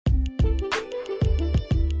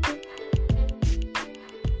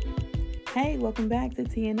Hey, welcome back to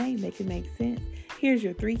TNA Make It Make Sense. Here's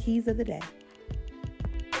your 3 keys of the day.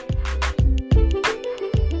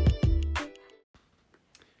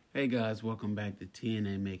 Hey guys, welcome back to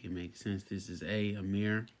TNA Make It Make Sense. This is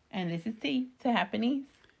Amir. And this is T, to Happiness.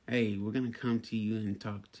 Hey, we're going to come to you and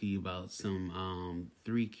talk to you about some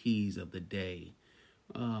 3 keys of the day,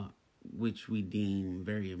 which we deem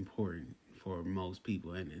very important for most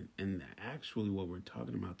people. And actually what we're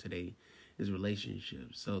talking about today is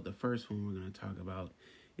relationships. So the first one we're going to talk about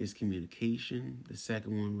is communication. The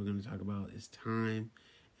second one we're going to talk about is time.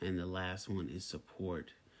 And the last one is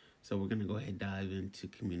support. So we're going to go ahead and dive into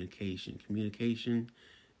communication. Communication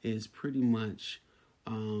is pretty much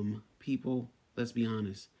people, let's be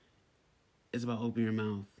honest. It's about opening your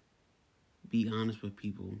mouth. Be honest with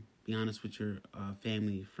people. Be honest with your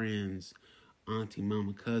family, friends, auntie,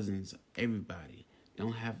 mama, cousins, everybody.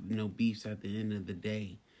 Don't have no beefs at the end of the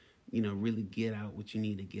day. Really get out what you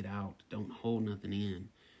need to get out. Don't hold nothing in.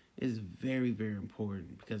 It's very, very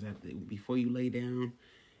important because before you lay down,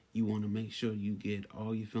 you want to make sure you get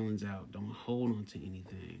all your feelings out. Don't hold on to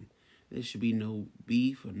anything. There should be no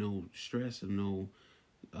beef or no stress or no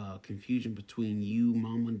confusion between you,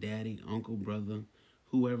 mama, daddy, uncle, brother,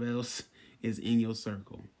 whoever else is in your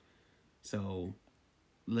circle. So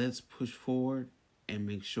let's push forward and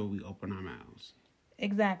make sure we open our mouths.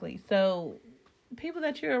 Exactly. So people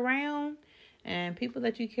that you're around and people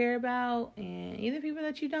that you care about and even people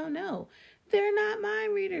that you don't know, they're not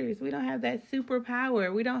mind readers. We don't have that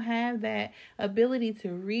superpower. We don't have that ability to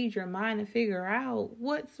read your mind and figure out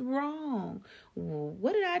what's wrong.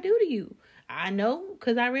 What did I do to you? I know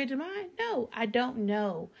because I read your mind. No, I don't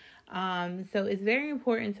know. So it's very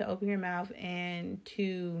important to open your mouth and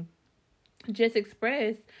to just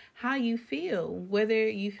express how you feel, whether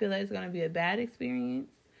you feel like it's going to be a bad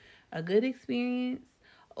experience, a good experience,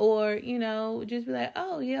 or, just be like,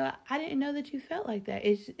 oh, yeah, I didn't know that you felt like that.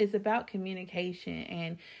 It's about communication,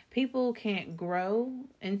 and people can't grow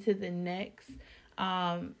into the next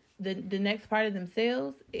the next part of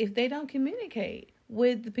themselves if they don't communicate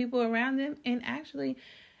with the people around them and actually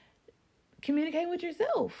communicate with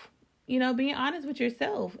yourself. Being honest with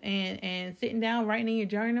yourself and sitting down, writing in your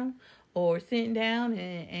journal, or sitting down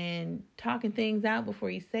and talking things out before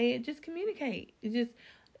you say it. Just communicate. Just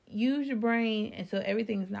use your brain, and so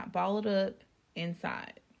everything's not bottled up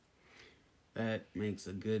inside. That makes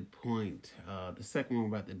a good point. The second one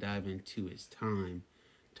we're about to dive into is time.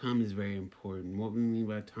 Time is very important. What we mean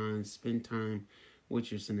by time, spend time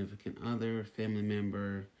with your significant other, family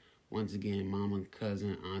member, once again, mama,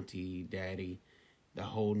 cousin, auntie, daddy, the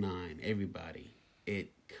whole nine, everybody.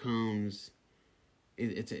 It's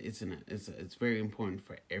very important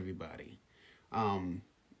for everybody.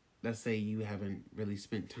 Let's say you haven't really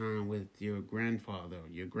spent time with your grandfather or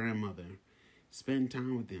your grandmother. Spend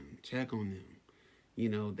time with them. Check on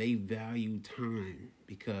them. They value time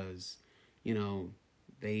because,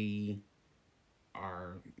 they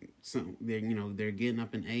are they're getting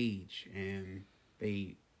up in age and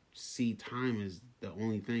they see time as the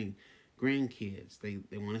only thing. Grandkids,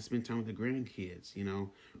 they want to spend time with the grandkids.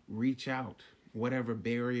 Reach out. Whatever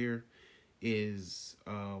barrier is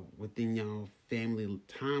within y'all family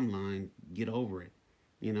timeline, get over it.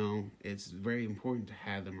 It's very important to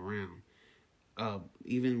have them around.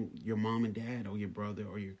 Even your mom and dad or your brother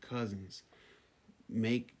or your cousins,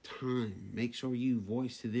 make time. Make sure you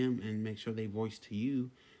voice to them and make sure they voice to you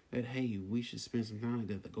that, hey, we should spend some time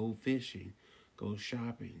together. Go fishing, go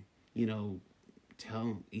shopping,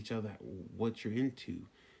 tell each other what you're into.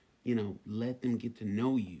 Let them get to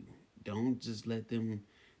know you. Don't just let them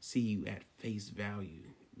see you at face value.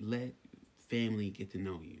 Let family get to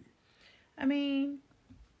know you. I mean,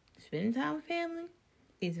 spending time with family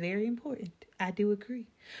is very important. I do agree.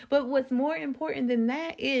 But what's more important than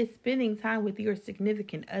that is spending time with your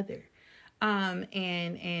significant other.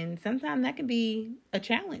 And sometimes that can be a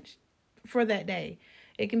challenge for that day.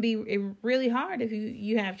 It can be really hard if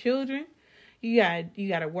you have children. You got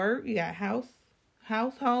to work. You got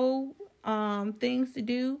household things to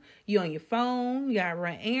do. You on your phone. You gotta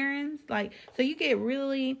run errands. So you get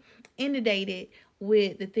really inundated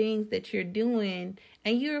with the things that you're doing,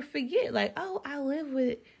 and you forget, oh, I live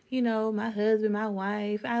with my husband, my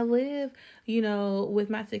wife. I live with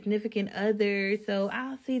my significant other, so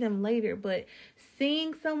I'll see them later. But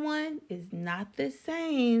seeing someone is not the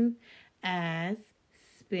same as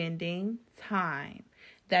spending time.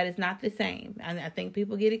 That is not the same. I think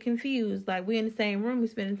people get it confused. We're in the same room, we're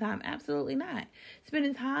spending time. Absolutely not.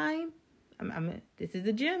 Spending time, this is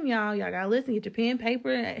a gym, y'all. Y'all gotta listen. Get your pen,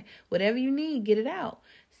 paper, whatever you need, get it out.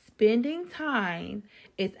 Spending time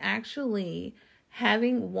is actually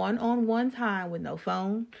having one-on-one time with no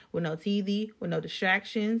phone, with no TV, with no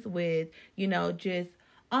distractions, with, just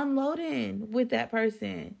unloading with that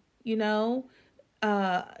person,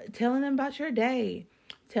 telling them about your day,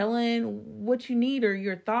 telling what you need or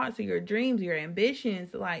your thoughts or your dreams, your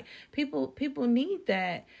ambitions. Like people need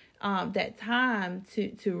that time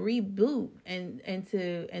to reboot and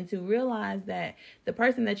to realize that the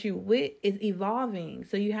person that you with is evolving.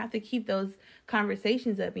 So you have to keep those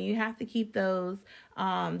conversations up, and you have to keep those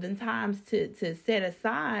the times to set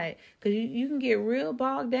aside, because you can get real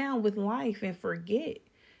bogged down with life and forget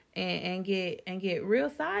and get real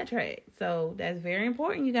sidetracked. So that's very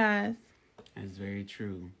important, you guys. That's very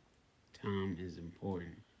true. Time is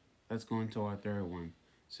important. Let's go into our third one,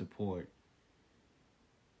 support.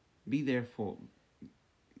 Be there for,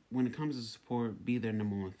 when it comes to support, be their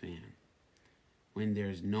number one fan. When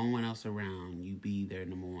there's no one else around, you be their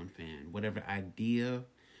number one fan. Whatever idea,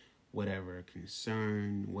 whatever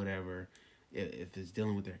concern, whatever, if it's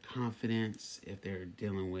dealing with their confidence, if they're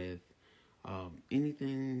dealing with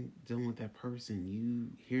anything dealing with that person, you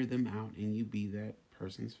hear them out and you be that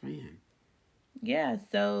person's fan. Yeah,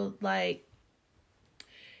 so like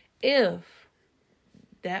if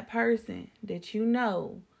that person that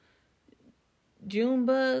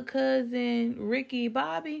Junebug cousin Ricky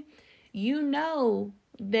Bobby,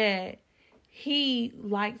 that he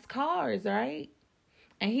likes cars, right?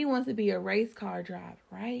 And he wants to be a race car driver,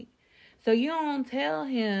 right? So you don't tell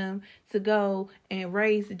him to go and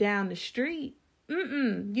race down the street.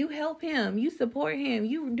 You help him. You support him.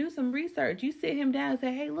 You do some research. You sit him down and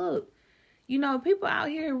say, hey, look, people out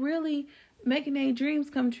here really making their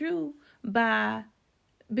dreams come true by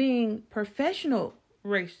being professional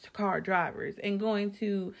race car drivers and going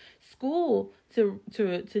to school to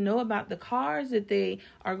know about the cars that they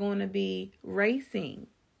are going to be racing.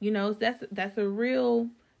 That's a real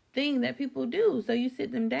thing that people do. So you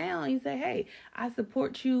sit them down and you say, hey, I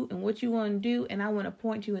support you and what you want to do, and I want to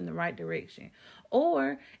point you in the right direction.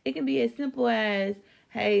 Or it can be as simple as,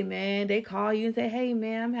 hey man, they call you and say, hey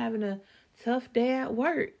man, I'm having a tough day at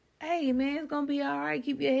work. Hey man, it's gonna be all right.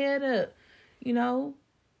 Keep your head up.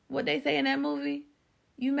 What they say in that movie,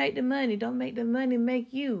 you make the money, don't make the money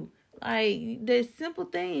make you. Like, there's simple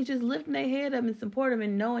things, just lifting their head up and support them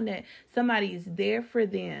and knowing that somebody is there for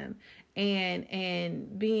them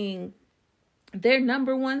and being their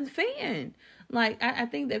number one fan. Like, I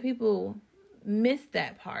think that people miss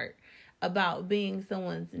that part about being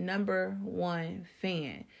someone's number one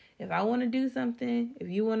fan. If I want to do something, if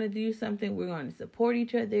you want to do something, we're going to support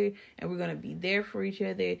each other and we're going to be there for each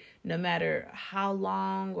other no matter how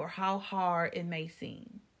long or how hard it may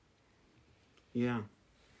seem. Yeah.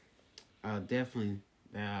 Definitely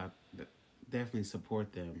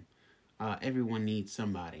support them. Everyone needs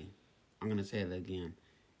somebody. I'm going to say that again.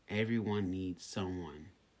 Everyone needs someone.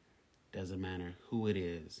 Doesn't matter who it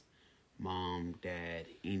is. Mom, dad,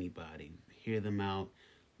 anybody. Hear them out.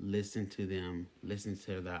 Listen to them. Listen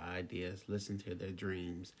to their ideas. Listen to their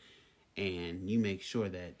dreams. And you make sure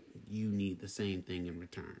that you need the same thing in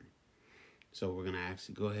return. So we're going to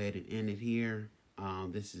actually go ahead and end it here.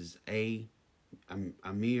 This is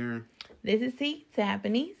Amir. This is C,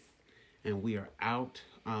 Japanese. And we are out.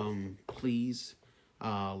 Please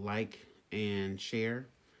like and share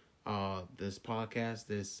this podcast,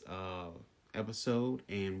 this episode,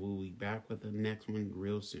 and we'll be back with the next one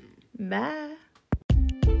real soon. Bye.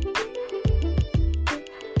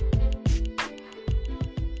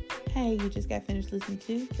 Hey, you just got finished listening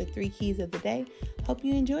to the 3 Keys of the Day. Hope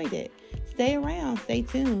you enjoyed it. Stay around, stay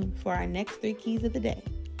tuned for our next 3 Keys of the Day.